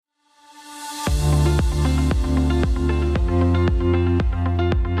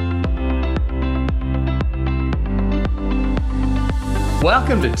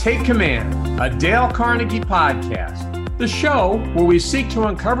Welcome to Take Command, a Dale Carnegie podcast, the show where we seek to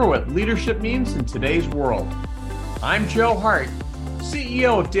uncover what leadership means in today's world. I'm Joe Hart,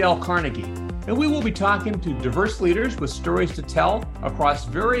 CEO of Dale Carnegie, and we will be talking to diverse leaders with stories to tell across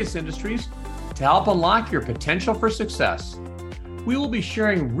various industries to help unlock your potential for success. We will be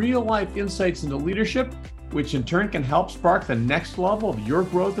sharing real-life insights into leadership, which in turn can help spark the next level of your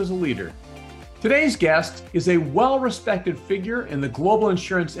growth as a leader. Today's guest is a well-respected figure in the global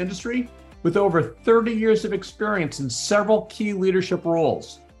insurance industry with over 30 years of experience in several key leadership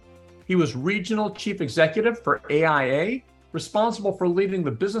roles. He was Regional Chief Executive for AIA, responsible for leading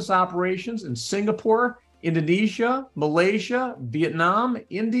the business operations in Singapore, Indonesia, Malaysia, Vietnam,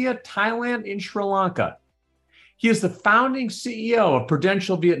 India, Thailand, and Sri Lanka. He is the founding CEO of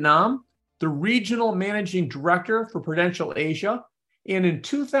Prudential Vietnam, the Regional Managing Director for Prudential Asia, and in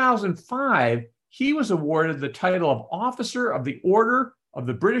 2005, he was awarded the title of Officer of the Order of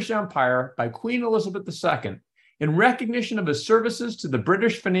the British Empire by Queen Elizabeth II in recognition of his services to the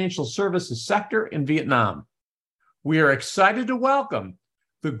British financial services sector in Vietnam. We are excited to welcome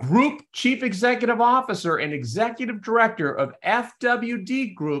the Group Chief Executive Officer and Executive Director of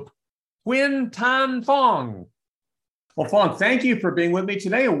FWD Group, Nguyen Thanh Phong. Well, Phong, thank you for being with me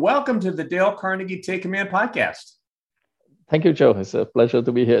today, and welcome to the Dale Carnegie Take Command podcast. Thank you, Joe. It's a pleasure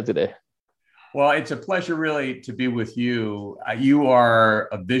to be here today. Well, it's a pleasure really to be with you. You are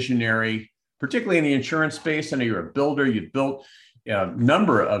a visionary, particularly in the insurance space. I know you're a builder. You've built a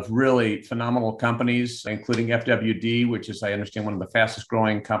number of really phenomenal companies, including FWD, which is, I understand, one of the fastest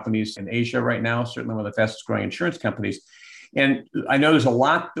growing companies in Asia right now, certainly one of the fastest growing insurance companies. And I know there's a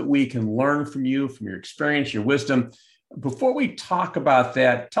lot that we can learn from you, from your experience, your wisdom. Before we talk about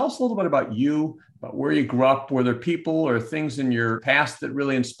that, tell us a little bit about you, about where you grew up. Were there people or things in your past that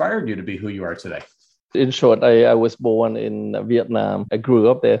really inspired you to be who you are today? In short, I was born in Vietnam. I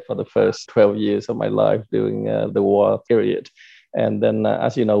grew up there for the first 12 years of my life during the war period. And then,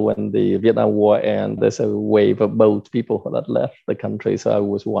 as you know, when the Vietnam War ended, there's a wave of boat people that left the country. So I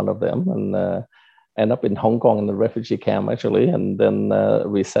was one of them, and ended up in Hong Kong in the refugee camp, actually. And then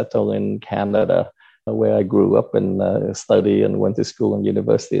we settled in Canada, where I grew up and studied and went to school and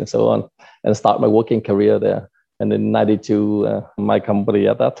university and so on, and start my working career there. And in 92, my company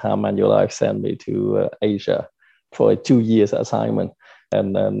at that time, Manulife, sent me to Asia for a 2 years assignment.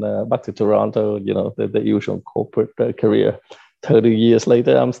 And then back to Toronto, you know, the usual corporate career. 30 years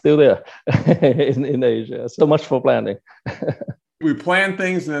later, I'm still there in Asia. So much for planning. We plan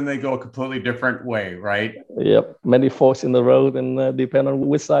things and then they go a completely different way, right? Yep. Many forks in the road, and depend on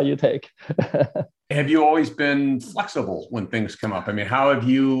which side you take. Have you always been flexible when things come up? I mean, how have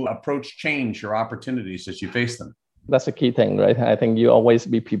you approached change or opportunities as you face them? That's a key thing, right? I think you always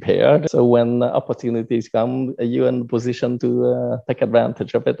be prepared. So when opportunities come, you're in a position to take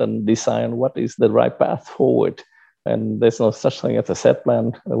advantage of it and decide what is the right path forward. And there's no such thing as a set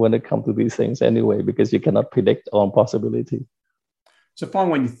plan when it comes to these things anyway, because you cannot predict all possibility. So, Phong,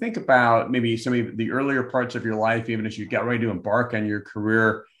 when you think about maybe some of the earlier parts of your life, even as you got ready to embark on your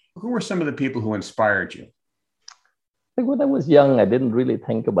career, who were some of the people who inspired you? I think when I was young, I didn't really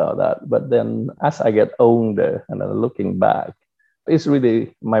think about that. But then as I get older and looking back, it's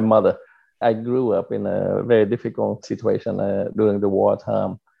really my mother. I grew up in a very difficult situation during the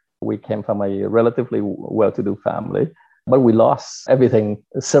wartime. We came from a relatively well-to-do family, but we lost everything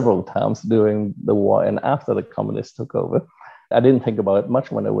several times during the war and after the communists took over. I didn't think about it much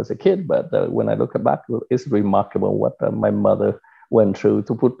when I was a kid, but when I look back, it's remarkable what my mother went through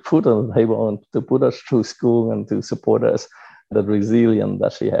to put food on the table and to put us through school and to support us. The resilience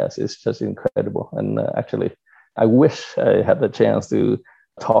that she has is just incredible. And actually, I wish I had the chance to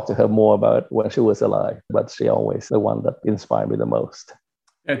talk to her more about when she was alive, but she always the one that inspired me the most.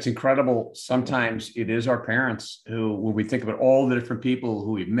 It's incredible. Sometimes it is our parents who, when we think about all the different people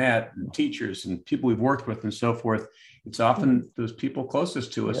who we've met, and teachers and people we've worked with and so forth, it's often those people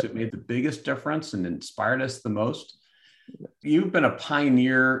closest to us that made the biggest difference and inspired us the most. You've been a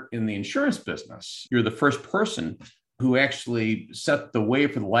pioneer in the insurance business. You're the first person who actually set the way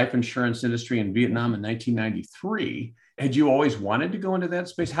for the life insurance industry in Vietnam in 1993. Had you always wanted to go into that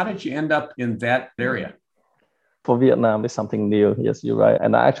space? How did you end up in that area? For Vietnam, it's something new. Yes, you're right.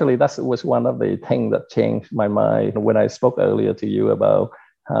 And actually, that was one of the things that changed my mind when I spoke earlier to you about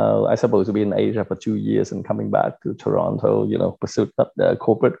how I supposed to be in Asia for 2 years and coming back to Toronto, you know, pursue the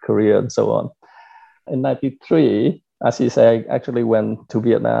corporate career and so on. In 93, as you say, I actually went to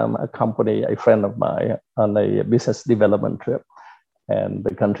Vietnam, accompanied a friend of mine on a business development trip. And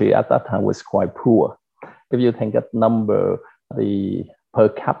the country at that time was quite poor. If you think that number, the per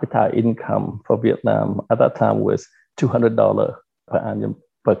capita income for Vietnam at that time was $200 per annum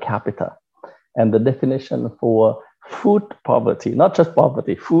per capita. And the definition for food poverty, not just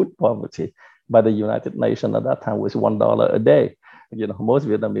poverty, food poverty by the United Nations at that time was $1 a day. Most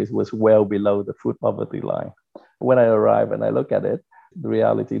Vietnamese was well below the food poverty line. When I arrived and I look at it, the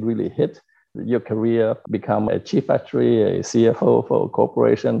reality really hit. Your career, become a chief actuary, a CFO for a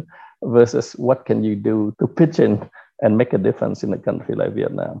corporation, versus what can you do to pitch in and make a difference in a country like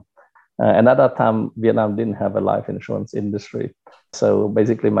Vietnam. And at that time, Vietnam didn't have a life insurance industry. So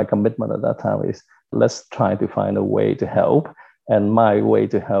basically my commitment at that time is let's try to find a way to help. And my way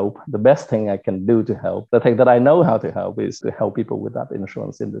to help, the best thing I can do to help, the thing that I know how to help is to help people with that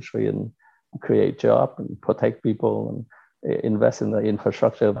insurance industry and create jobs and protect people and invest in the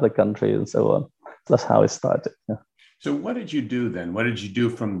infrastructure of the country and so on. That's how it started. Yeah. So what did you do then? What did you do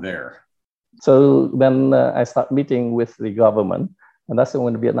from there? So then I started meeting with the government. And that's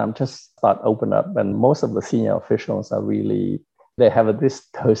when Vietnam just started open up. And most of the senior officials are really, they have this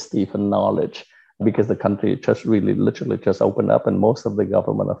thirsty for knowledge because the country just really literally just opened up. And most of the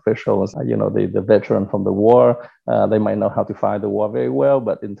government officials, the veteran from the war, they might know how to fight the war very well,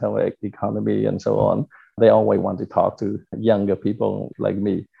 but in terms of the economy and so on, they always want to talk to younger people like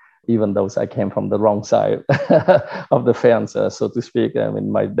me, even though I came from the wrong side of the fence, so to speak. I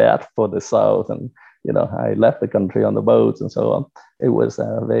mean, my dad for the South, and I left the country on the boats and so on. It was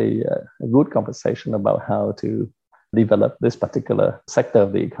a very good conversation about how to develop this particular sector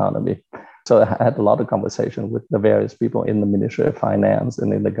of the economy. So I had a lot of conversation with the various people in the Ministry of Finance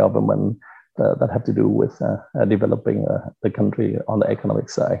and in the government that have to do with developing the country on the economic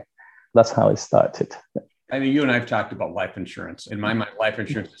side. That's how it started. I mean, you and I have talked about life insurance. In my mind, life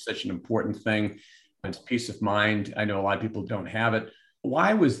insurance is such an important thing. It's peace of mind. I know a lot of people don't have it.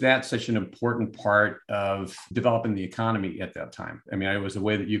 Why was that such an important part of developing the economy at that time? I mean, it was a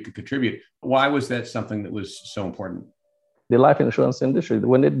way that you could contribute. Why was that something that was so important? The life insurance industry,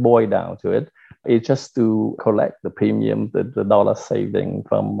 when it boiled down to it, it's just to collect the premium, the dollar saving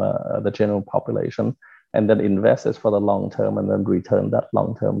from the general population, and then invest it for the long term and then return that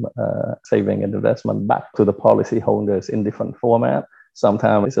long-term saving and investment back to the policy holders in different format.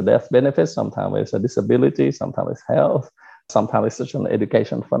 Sometimes it's a death benefit, sometimes it's a disability, sometimes it's health, sometimes it's such an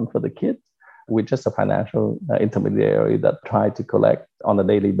education fund for the kids. We're just a financial intermediary that try to collect on a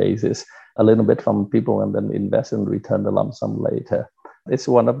daily basis a little bit from people and then invest and return the lump sum later. It's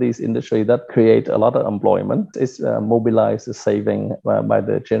one of these industries that create a lot of employment. It's mobilize the saving by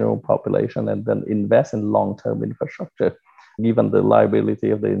the general population and then invest in long-term infrastructure. Given the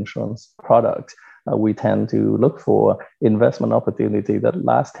liability of the insurance product, we tend to look for investment opportunity that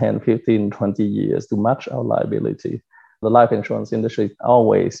last 10, 15, 20 years to match our liability. The life insurance industry has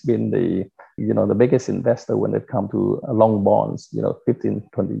always been the biggest investor when it comes to long bonds, 15,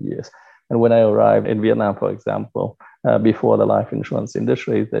 20 years. And when I arrived in Vietnam, for example, before the life insurance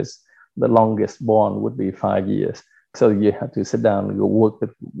industry, the longest bond would be 5 years. So you have to sit down and go work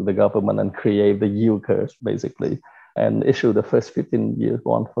with the government and create the yield curve, basically, and issue the first 15 years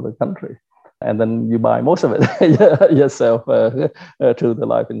bond for the country. And then you buy most of it yourself through the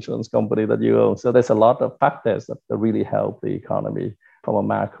life insurance company that you own. So there's a lot of factors that really help the economy from a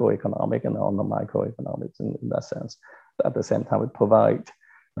macroeconomic and on the microeconomics in that sense. At the same time, it provides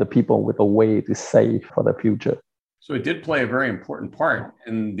the people with a way to save for the future. So it did play a very important part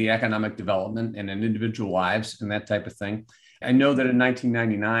in the economic development and in individual lives and that type of thing. I know that in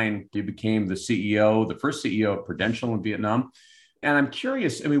 1999, you became the CEO, the first CEO of Prudential in Vietnam. And I'm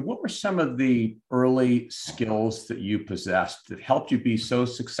curious, I mean, what were some of the early skills that you possessed that helped you be so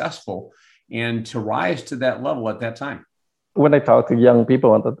successful and to rise to that level at that time? When I talk to young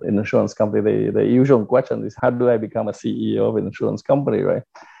people at an insurance company, the usual question is, how do I become a CEO of an insurance company, right?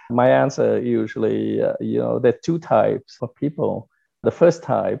 My answer usually, there are two types of people. The first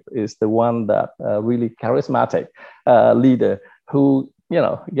type is the one that really charismatic leader who,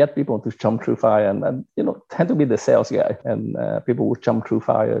 get people to jump through fire and tend to be the sales guy, and people will jump through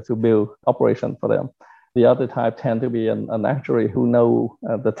fire to build operation for them. The other type tend to be an actuary who know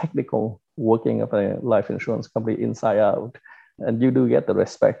the technical working of a life insurance company inside out. And you do get the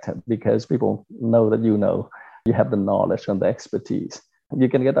respect because people know that you have the knowledge and the expertise. You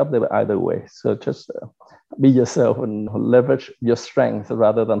can get up there either way. So just be yourself and leverage your strength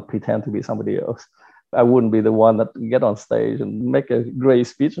rather than pretend to be somebody else. I wouldn't be the one that get on stage and make a great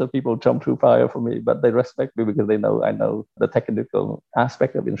speech that people jump through fire for me, but they respect me because they know I know the technical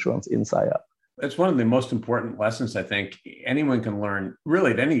aspect of insurance inside out. It's one of the most important lessons I think anyone can learn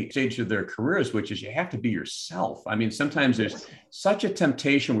really at any stage of their careers, which is you have to be yourself. I mean, sometimes there's such a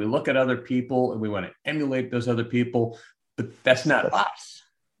temptation. We look at other people and we want to emulate those other people, but that's not us.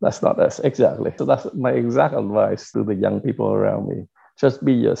 That's not us, exactly. So that's my exact advice to the young people around me. Just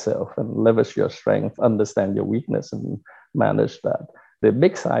be yourself and leverage your strength, understand your weakness, and manage that. The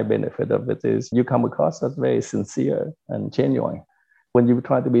big side benefit of it is you come across as very sincere and genuine. When you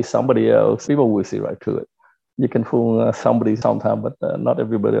try to be somebody else, people will see right through it. You can fool somebody sometime, but not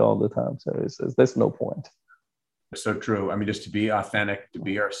everybody all the time. So there's no point. So true. I mean, just to be authentic, to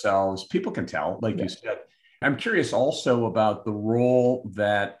be ourselves, people can tell, like you said. I'm curious also about the role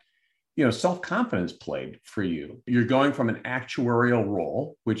that, self-confidence played for you. You're going from an actuarial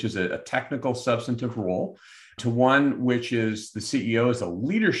role, which is a technical substantive role, to one which is the CEO is a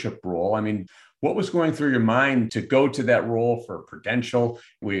leadership role. I mean, what was going through your mind to go to that role for Prudential?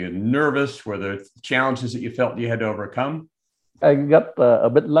 Were you nervous? Were there challenges that you felt you had to overcome? I got a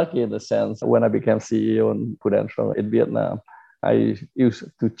bit lucky in the sense when I became CEO in Prudential in Vietnam. I used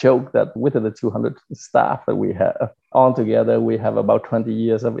to joke that within the 200 staff that we have, altogether, we have about 20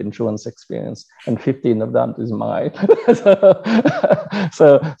 years of insurance experience, and 15 of that is mine.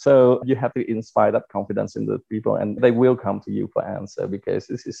 so you have to inspire that confidence in the people, and they will come to you for answer because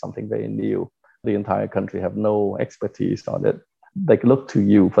this is something very new. The entire country have no expertise on it. They look to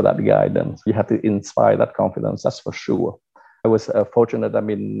you for that guidance. You have to inspire that confidence, that's for sure. I was fortunate.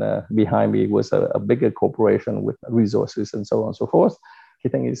 Behind me was a bigger corporation with resources and so on and so forth. The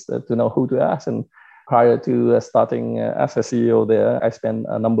thing is to know who to ask. And prior to starting as a CEO there, I spent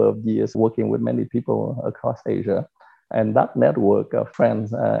a number of years working with many people across Asia. And that network of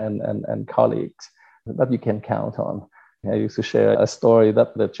friends and colleagues that you can count on. I used to share a story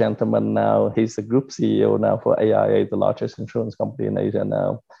that the gentleman now, he's a group CEO now for AIA, the largest insurance company in Asia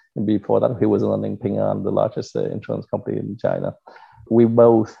now. And before that, he was running Ping An, the largest insurance company in China. We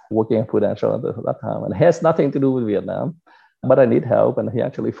both working at Prudential at that time. And it has nothing to do with Vietnam, but I need help. And he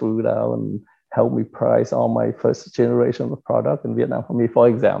actually flew down and helped me price all my first generation of product in Vietnam for me, for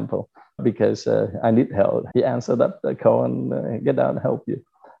example, because I need help. He answered that call and get down and help you.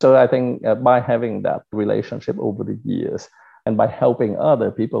 So I think by having that relationship over the years, and by helping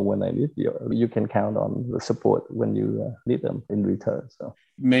other people when they need you, you can count on the support when you need them in return. So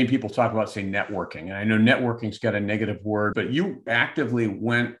many people talk about, say, networking. And I know networking's got a negative word, but you actively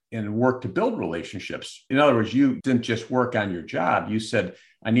went and worked to build relationships. In other words, you didn't just work on your job. You said,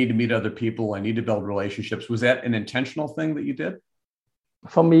 I need to meet other people. I need to build relationships. Was that an intentional thing that you did?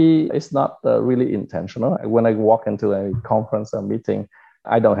 For me, it's not really intentional. When I walk into a conference or meeting,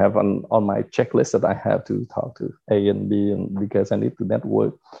 I don't have on my checklist that I have to talk to A and B and because I need to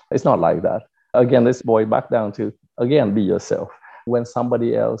network. It's not like that. Again, this boils back down to, again, be yourself. When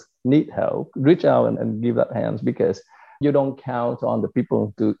somebody else need help, reach out and give that hand because you don't count on the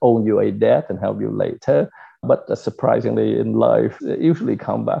people to owe you a debt and help you later. But surprisingly in life, it usually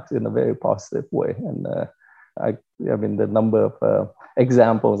come back in a very positive way. And the number of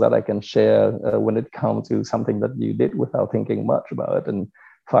examples that I can share when it comes to something that you did without thinking much about it. And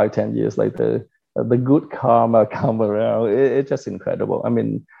 5-10 years later, the good karma come around. It's just incredible.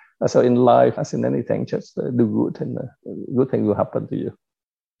 So in life, as in anything, just do good and good thing will happen to you.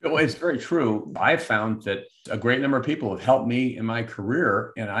 Well, it's very true. I've found that a great number of people have helped me in my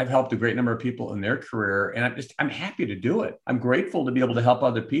career, and I've helped a great number of people in their career. And I'm happy to do it. I'm grateful to be able to help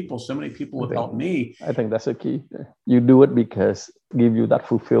other people. So many people have helped me. I think that's the key. You do it because give you that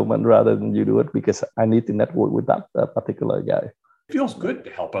fulfillment rather than you do it because I need to network with that particular guy. It feels good to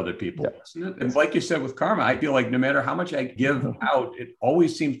help other people, doesn't it? And like you said with karma, I feel like no matter how much I give out, it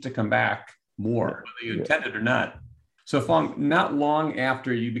always seems to come back more, whether you intend it or not. So Phong, not long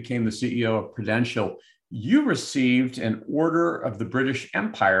after you became the CEO of Prudential, you received an Order of the British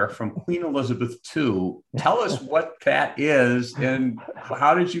Empire from Queen Elizabeth II. Tell us what that is and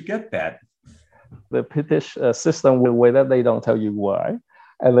how did you get that? The British system, the way that they don't tell you why,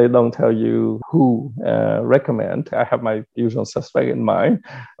 and they don't tell you who recommend. I have my usual suspect in mind,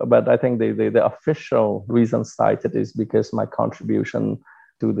 but I think the official reason cited is because my contribution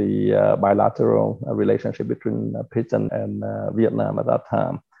to the bilateral relationship between Britain and Vietnam at that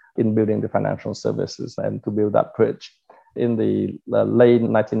time in building the financial services and to build that bridge. In the late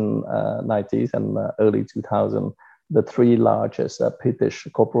 1990s and early 2000s, the three largest British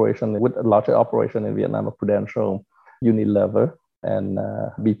corporations with a larger operation in Vietnam are Prudential, Unilever, and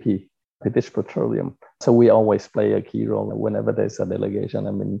BP, British Petroleum. So we always play a key role whenever there's a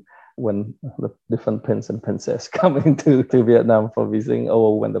delegation. When the different prince and princess come into Vietnam for visiting,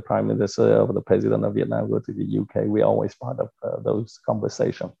 or when the prime minister or the president of Vietnam go to the UK, we're always part of those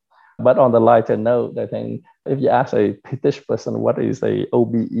conversations. But on the lighter note, I think if you ask a British person what is a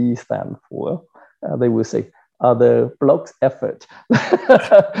OBE stand for, they will say other blokes' effort.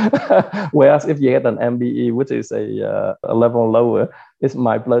 Whereas if you get an MBE, which is a level lower, it's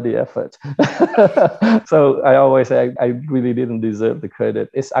my bloody effort. So I always say I really didn't deserve the credit.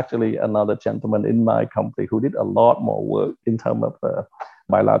 It's actually another gentleman in my company who did a lot more work in terms of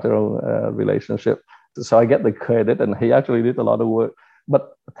bilateral relationship. So I get the credit, and he actually did a lot of work.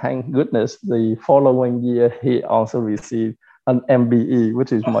 But thank goodness, the following year, he also received an MBE,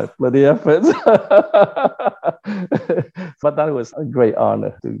 which is my bloody efforts. But that was a great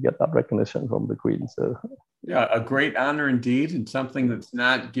honor to get that recognition from the Queen. So, yeah, a great honor indeed, and something that's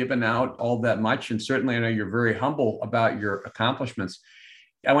not given out all that much. And certainly, I know you're very humble about your accomplishments.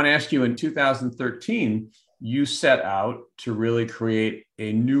 I want to ask you, in 2013, you set out to really create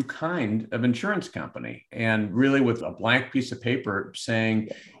a new kind of insurance company, and really with a blank piece of paper saying,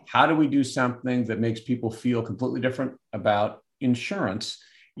 how do we do something that makes people feel completely different about insurance?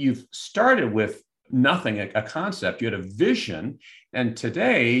 You've started with nothing, a concept. You had a vision. And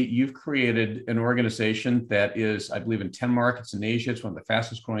today you've created an organization that is, I believe, in 10 markets in Asia. It's one of the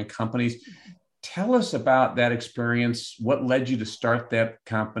fastest growing companies. Tell us about that experience. What led you to start that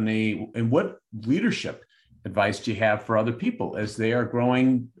company, and what leadership advice do you have for other people as they are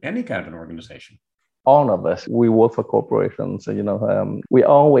growing any kind of an organization? All of us, we work for corporations. We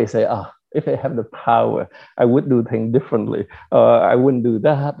always say, if I have the power, I would do things differently. I wouldn't do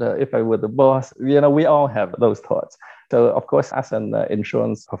that if I were the boss. We all have those thoughts. So, of course, as an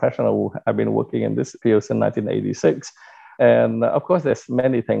insurance professional, I've been working in this field since 1986. And of course, there's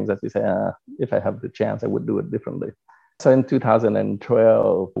many things that you say, if I have the chance, I would do it differently. So in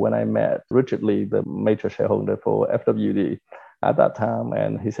 2012, when I met Richard Lee, the major shareholder for FWD at that time,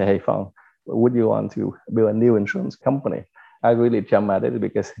 and he said, hey, Phong, would you want to build a new insurance company? I really jumped at it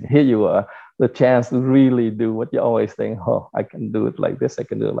because here you are, the chance to really do what you always think, I can do it like this, I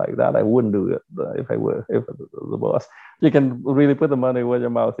can do it like that. I wouldn't do it if I were the boss. You can really put the money where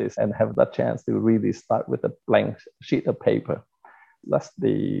your mouth is and have that chance to really start with a blank sheet of paper. That's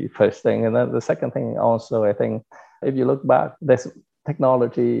the first thing. And then the second thing also, I think, if you look back, there's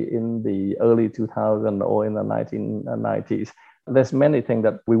technology in the early 2000s or in the 1990s. There's many things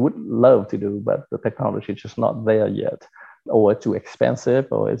that we would love to do, but the technology is just not there yet, or too expensive,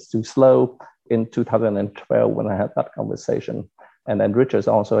 or it's too slow. In 2012, when I had that conversation, and then Richard's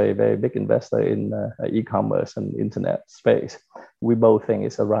also a very big investor in e-commerce and internet space, we both think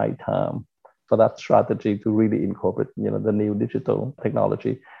it's the right time for that strategy to really incorporate, the new digital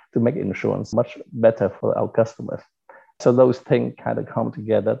technology to make insurance much better for our customers. So those things kind of come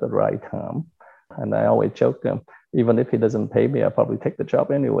together at the right time. And I always joke, even if he doesn't pay me, I'll probably take the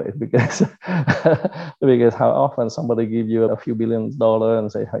job anyway, because how often somebody give you a few $billions and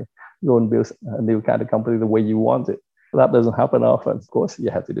say, hey, go and build a new kind of company the way you want it. That doesn't happen often. Of course, you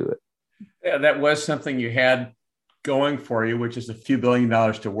have to do it. Yeah, that was something you had going for you, which is a few $1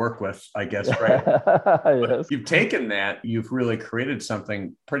 billion to work with, I guess, right? Yes. You've taken that, you've really created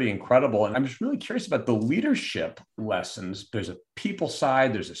something pretty incredible. And I'm just really curious about the leadership lessons. There's a people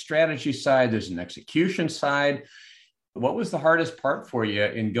side, there's a strategy side, there's an execution side. What was the hardest part for you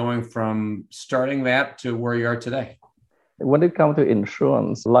in going from starting that to where you are today? When it comes to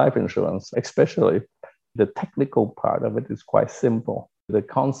insurance, life insurance, especially, the technical part of it is quite simple. The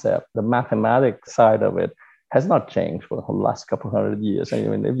concept, the mathematics side of it has not changed for the last couple of 100 years. I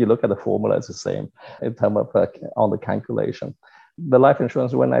mean, if you look at the formula, it's the same in terms of all the calculation. The life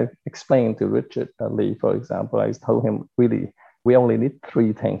insurance, when I explained to Richard Lee, for example, I told him, really, we only need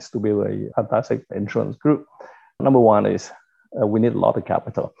three things to build a fantastic insurance group. Number one is we need a lot of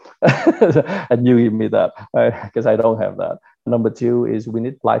capital. And you give me that, because I don't have that. Number two is we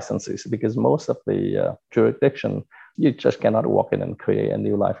need licenses, because most of the jurisdiction, you just cannot walk in and create a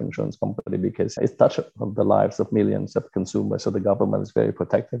new life insurance company because it's touched the lives of millions of consumers. So the government is very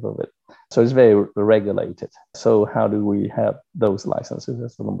protective of it. So it's very regulated. So how do we have those licenses?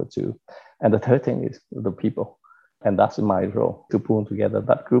 That's the number two. And the third thing is the people. And that's my role, to pull together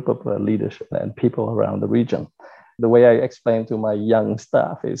that group of leadership and people around the region. The way I explain to my young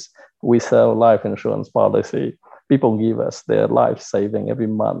staff is we sell life insurance policy. People give us their life saving every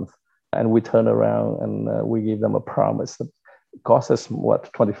month. And we turn around and we give them a promise that costs us,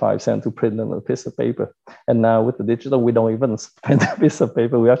 25 cents to print on a piece of paper. And now with the digital, we don't even print a piece of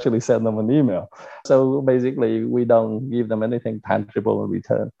paper. We actually send them an email. So basically, we don't give them anything tangible in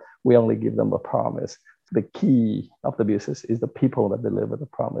return. We only give them a promise. The key of the business is the people that deliver the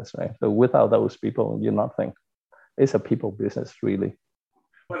promise, right? So without those people, you're nothing. It's a people business, really.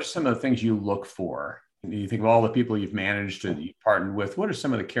 What are some of the things you look for? You think of all the people you've managed and you've partnered with. What are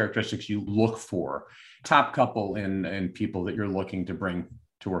some of the characteristics you look for? Top couple in people that you're looking to bring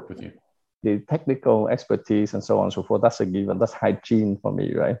to work with you? The technical expertise and so on and so forth, that's a given. That's hygiene for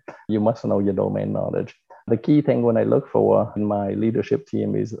me, right? You must know your domain knowledge. The key thing when I look for in my leadership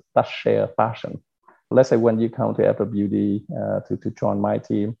team is that shared passion. Let's say when you come to FWD to join my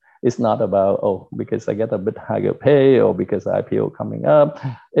team, it's not about, oh, because I get a bit higher pay or because the IPO coming up.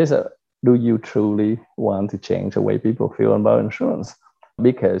 It's do you truly want to change the way people feel about insurance?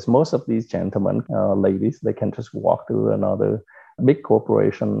 Because most of these gentlemen, ladies, they can just walk to another big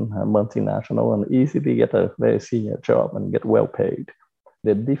corporation, multinational, and easily get a very senior job and get well paid.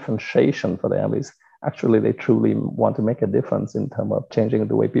 The differentiation for them is actually they truly want to make a difference in terms of changing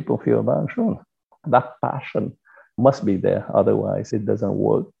the way people feel about insurance. That passion must be there. Otherwise, it doesn't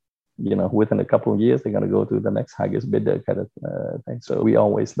work. Within a couple of years, they're going to go to the next highest bidder kind of thing. So we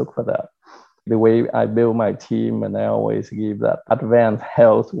always look for that. The way I build my team, and I always give that advanced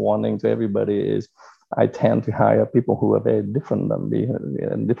health warning to everybody, is I tend to hire people who are very different than me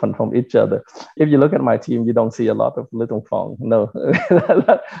and different from each other. If you look at my team, you don't see a lot of little Fong. No,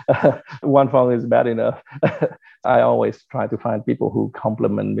 one Fong is bad enough. I always try to find people who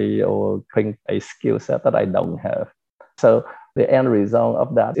complement me or bring a skill set that I don't have. So the end result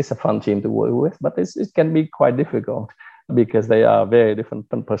of that is a fun team to work with, but it can be quite difficult because they are very different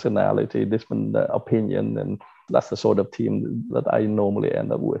personality, different opinion, and that's the sort of team that I normally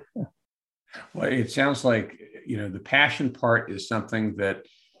end up with. Well, it sounds like, the passion part is something that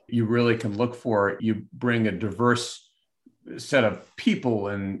you really can look for. You bring a diverse set of people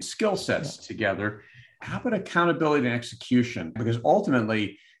and skill sets together. How about accountability and execution? Because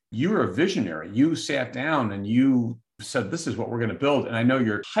ultimately, you're a visionary. You sat down and you said, this is what we're going to build. And I know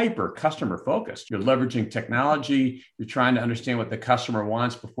you're hyper customer focused. You're leveraging technology. You're trying to understand what the customer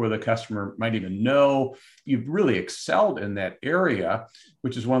wants before the customer might even know. You've really excelled in that area,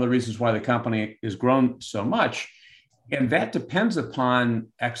 which is one of the reasons why the company has grown so much. And that depends upon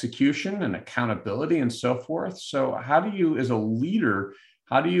execution and accountability and so forth. So how do you, as a leader,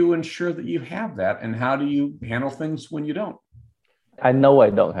 how do you ensure that you have that? And how do you handle things when you don't? I know I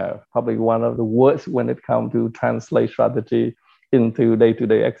don't have. Probably one of the worst when it comes to translate strategy into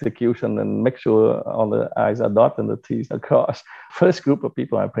day-to-day execution and make sure all the I's are dotted and the T's are crossed. First group of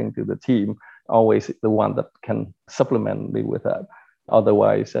people I bring to the team, always the one that can supplement me with that.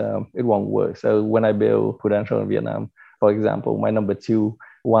 Otherwise, it won't work. So when I build Prudential in Vietnam, for example, my number two,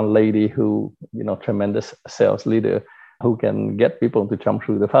 one lady who, tremendous sales leader, who can get people to jump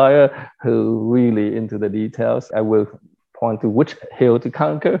through the fire, who really into the details. I will point to which hill to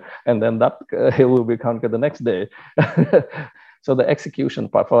conquer, and then that hill will be conquered the next day. So the execution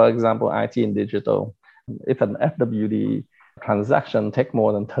part, for example, IT and digital, if an FWD transaction take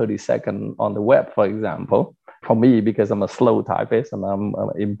more than 30 seconds on the web, for example, for me, because I'm a slow typist and I'm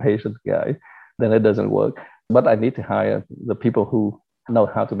an impatient guy, then it doesn't work. But I need to hire the people who know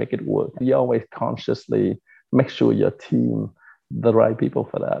how to make it work. You always consciously make sure your team, the right people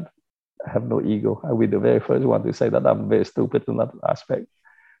for that. I have no ego. I will be the very first one to say that I'm very stupid in that aspect.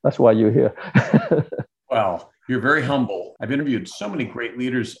 That's why you're here. Well, you're very humble. I've interviewed so many great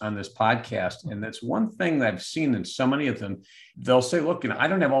leaders on this podcast, and that's one thing that I've seen in so many of them. They'll say, look, I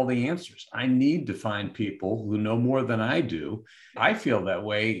don't have all the answers. I need to find people who know more than I do. I feel that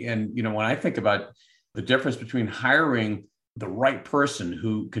way. And, when I think about the difference between hiring the right person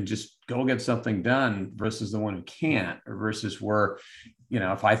who can just go get something done versus the one who can't, or versus where,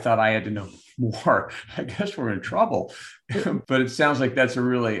 if I thought I had to know more, I guess we're in trouble. But it sounds like that's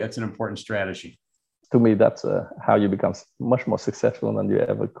an important strategy. To me, that's how you become much more successful than you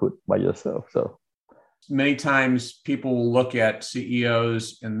ever could by yourself. So many times people will look at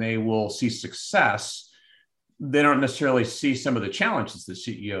CEOs and they will see success. They don't necessarily see some of the challenges that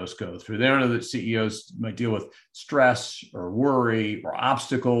CEOs go through. They don't know that CEOs might deal with stress or worry or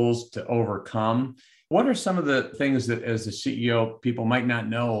obstacles to overcome. What are some of the things that as the CEO, people might not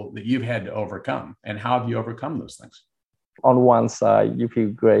know that you've had to overcome, and how have you overcome those things? On one side, you feel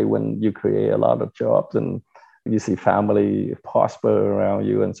great when you create a lot of jobs and you see family prosper around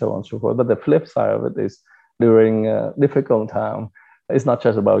you and so on and so forth. But the flip side of it is during a difficult time, it's not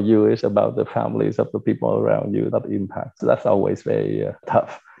just about you, it's about the families of the people around you that impacts. That's always very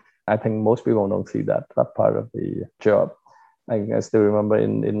tough. I think most people don't see that part of the job. I still remember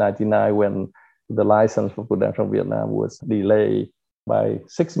in 1999 when the license for Prudential Vietnam was delayed by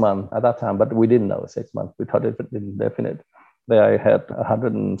 6 months at that time, but we didn't know 6 months. We thought it was indefinite. There I had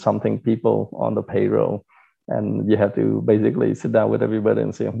 100 and something people on the payroll, and you have to basically sit down with everybody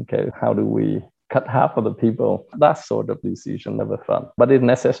and say, okay, how do we cut half of the people? That sort of decision, never fun, but it's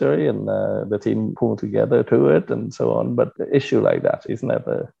necessary, and the team pulled together to it and so on. But the issue like that is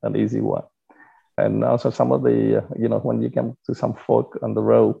never an easy one. And also some of the, when you come to some fork on the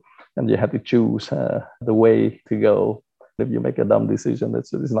road, and you have to choose the way to go. If you make a dumb decision,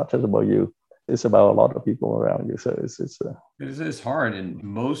 it's not just about you. It's about a lot of people around you. So it is hard. And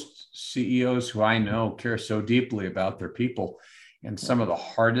most CEOs who I know care so deeply about their people. And some of the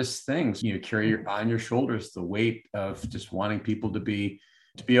hardest things, carry on your shoulders, the weight of just wanting people to be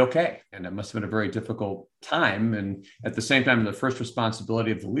okay. And it must have been a very difficult time. And at the same time, the first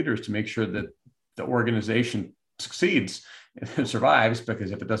responsibility of the leader is to make sure that the organization succeeds and survives,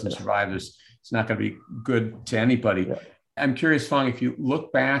 because if it doesn't survive, it's not going to be good to anybody. Yeah. I'm curious, Phong, if you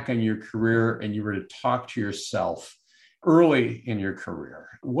look back on your career and you were to talk to yourself early in your career,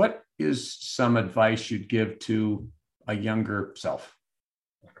 what is some advice you'd give to a younger self?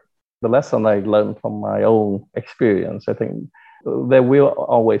 The lesson I learned from my own experience, I think there will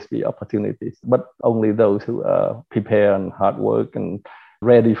always be opportunities, but only those who are prepared and hard work and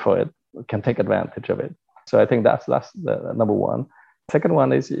ready for it can take advantage of it. So I think that's the number one. Second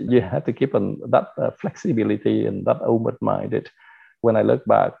one is you have to keep on that flexibility and that open-minded. When I look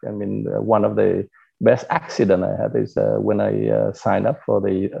back, I mean, one of the best accident I had is when I signed up for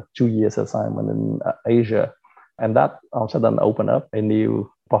the 2 years assignment in Asia. And that also then opened up a new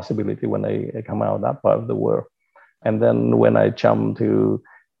possibility when I come out of that part of the world. And then when I jumped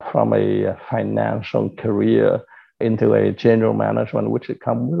from a financial career into a general management, which it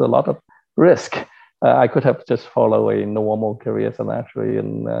comes with a lot of risk. I could have just followed a normal career financially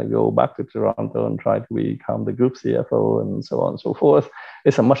and go back to Toronto and try to become the group CFO and so on and so forth.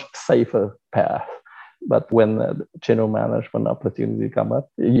 It's a much safer path. But when the general management opportunity come up,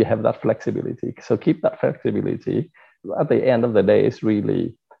 you have that flexibility. So keep that flexibility. At the end of the day, it's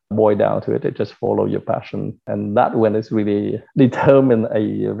really boil down to it. It just follow your passion. And that when it's really determine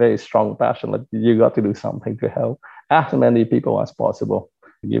a very strong passion, like you got to do something to help as many people as possible.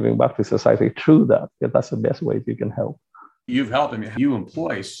 Giving back to society through that, because that's the best way you can help. You've helped. I mean, you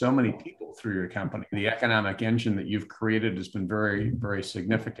employ so many people through your company. The economic engine that you've created has been very, very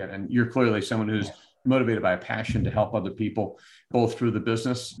significant. And you're clearly someone who's motivated by a passion to help other people, both through the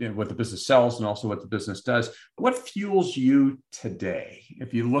business, what the business sells and also what the business does. What fuels you today?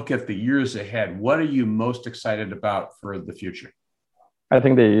 If you look at the years ahead, what are you most excited about for the future? I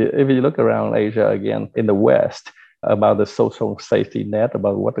think if you look around Asia again, in the West, about the social safety net,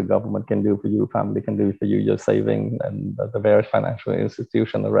 about what the government can do for you, family can do for you, your saving, and the various financial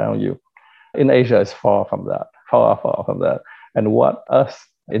institutions around you. In Asia, it's far from that, far from that. And what us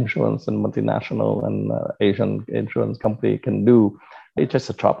insurance and multinational and Asian insurance company can do, it's just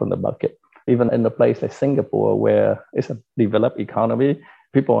a drop in the bucket. Even in a place like Singapore, where it's a developed economy,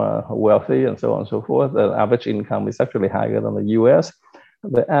 people are wealthy and so on and so forth, the average income is actually higher than the US.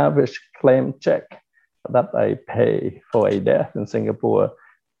 The average claim check that I pay for a death in Singapore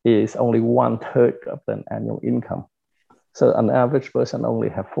is only 1/3 of the annual income. So an average person only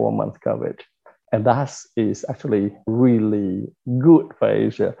have 4 months coverage. And that is actually really good for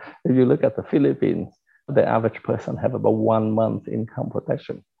Asia. If you look at the Philippines, the average person have about 1 month income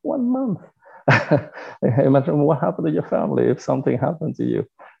protection. 1 month. Imagine what happened to your family if something happened to you.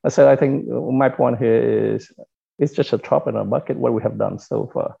 So I think my point here is it's just a drop in a bucket what we have done so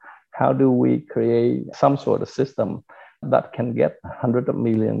far. How do we create some sort of system that can get hundreds of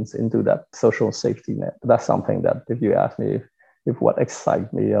millions into that social safety net? That's something that if you ask me if what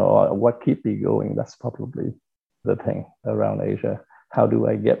excites me or what keeps me going, that's probably the thing around Asia. How do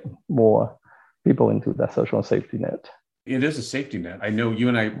I get more people into that social safety net? It is a safety net. I know you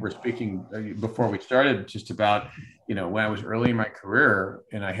and I were speaking before we started just about, when I was early in my career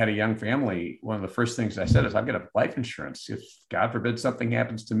and I had a young family, one of the first things I said is I've got a life insurance. If God forbid something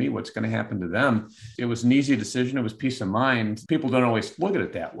happens to me, what's going to happen to them? It was an easy decision. It was peace of mind. People don't always look at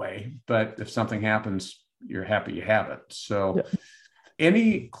it that way, but if something happens, you're happy you have it. So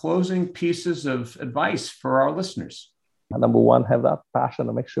Any closing pieces of advice for our listeners? Number one, have that passion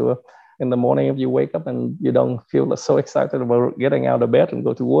to make sure in the morning, if you wake up and you don't feel so excited about getting out of bed and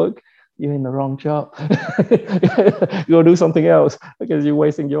go to work, you're in the wrong job. Go do something else because you're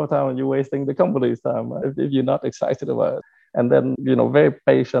wasting your time and you're wasting the company's time if you're not excited about it. And then, very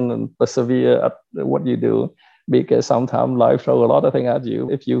patient and persevere at what you do, because sometimes life throws a lot of things at you.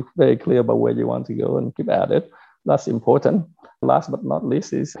 If you're very clear about where you want to go and keep at it, that's important. Last but not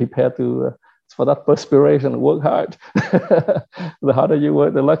least is prepare to for that perspiration, work hard. The harder you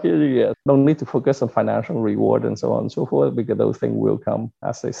work, the luckier you get. Don't need to focus on financial reward and so on and so forth, because those things will come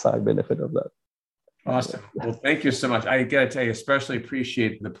as a side benefit of that. Awesome. Well, thank you so much. I got to tell you, especially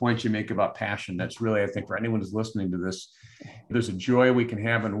appreciate the point you make about passion. That's really, I think, for anyone who's listening to this, there's a joy we can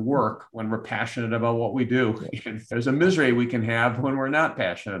have in work when we're passionate about what we do. And there's a misery we can have when we're not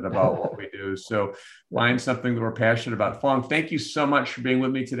passionate about what we do. So find something that we're passionate about. Phong, thank you so much for being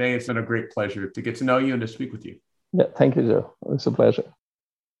with me today. It's been a great pleasure to get to know you and to speak with you. Yeah, thank you, Joe. It's a pleasure.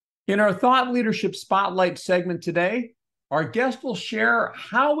 In our Thought Leadership Spotlight segment today, our guest will share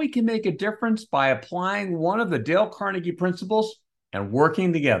how we can make a difference by applying one of the Dale Carnegie principles and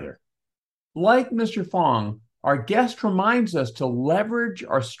working together. Like Mr. Phong, our guest reminds us to leverage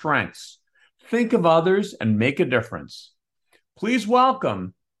our strengths, think of others, and make a difference. Please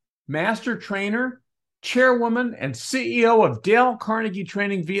welcome Master Trainer, Chairwoman, and CEO of Dale Carnegie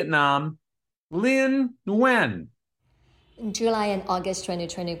Training Vietnam, Linh Nguyen. In July and August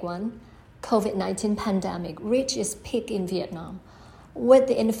 2021, COVID-19 pandemic reached its peak in Vietnam, with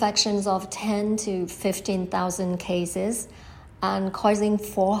the infections of 10 to 15,000 cases and causing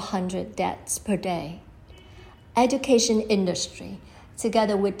 400 deaths per day. Education industry,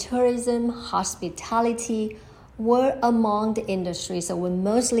 together with tourism, hospitality, were among the industries that were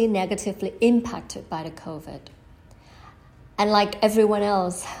mostly negatively impacted by the COVID. And like everyone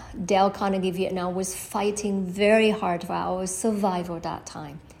else, Dale Carnegie Vietnam was fighting very hard for our survival that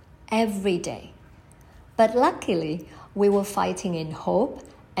time, every day. But luckily, we were fighting in hope,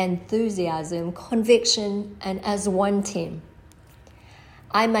 enthusiasm, conviction, and as one team.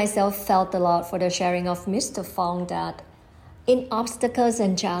 I myself felt a lot for the sharing of Mr. Phong that in obstacles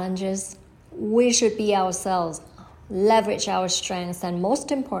and challenges, we should be ourselves, leverage our strengths, and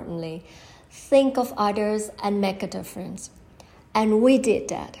most importantly, think of others and make a difference. And we did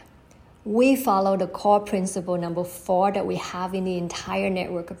that. We followed the core principle number 4 that we have in the entire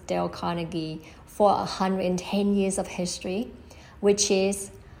network of Dale Carnegie for 110 years of history, which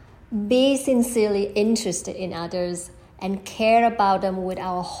is be sincerely interested in others and care about them with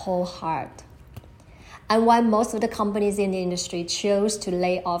our whole heart. And while most of the companies in the industry chose to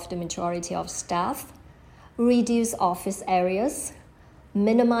lay off the majority of staff, reduce office areas,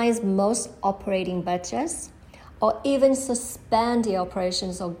 minimize most operating budgets, or even suspend the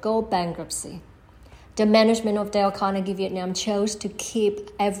operations or go bankruptcy, the management of Dale Carnegie Vietnam chose to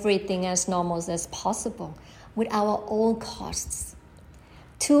keep everything as normal as possible with our own costs.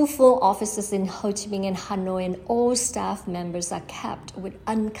 2 full offices in Ho Chi Minh and Hanoi, and all staff members are kept with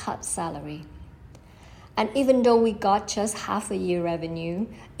uncut salary. And even though we got just half a year revenue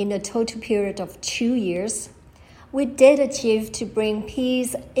in a total period of 2 years, we did achieve to bring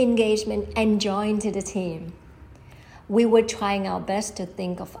peace, engagement, and joy into the team. We were trying our best to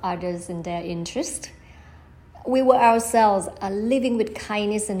think of others in their interest. We were ourselves living with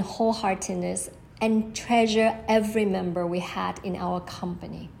kindness and wholeheartedness and treasure every member we had in our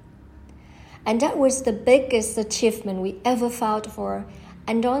company. And that was the biggest achievement we ever fought for,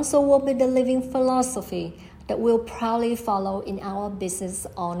 and also will be the living philosophy that we'll proudly follow in our business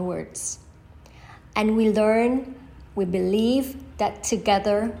onwards. And we learn, we believe that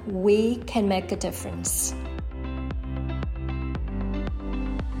together we can make a difference.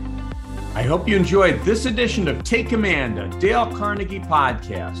 I hope you enjoyed this edition of Take Command, a Dale Carnegie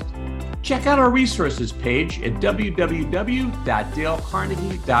podcast. Check out our resources page at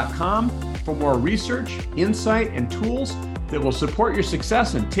www.dalecarnegie.com for more research, insight, and tools that will support your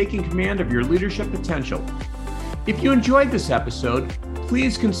success in taking command of your leadership potential. If you enjoyed this episode,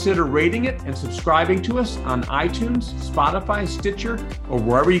 please consider rating it and subscribing to us on iTunes, Spotify, Stitcher, or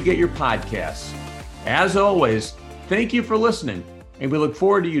wherever you get your podcasts. As always, thank you for listening, and we look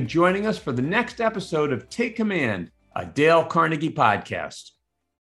forward to you joining us for the next episode of Take Command, a Dale Carnegie podcast.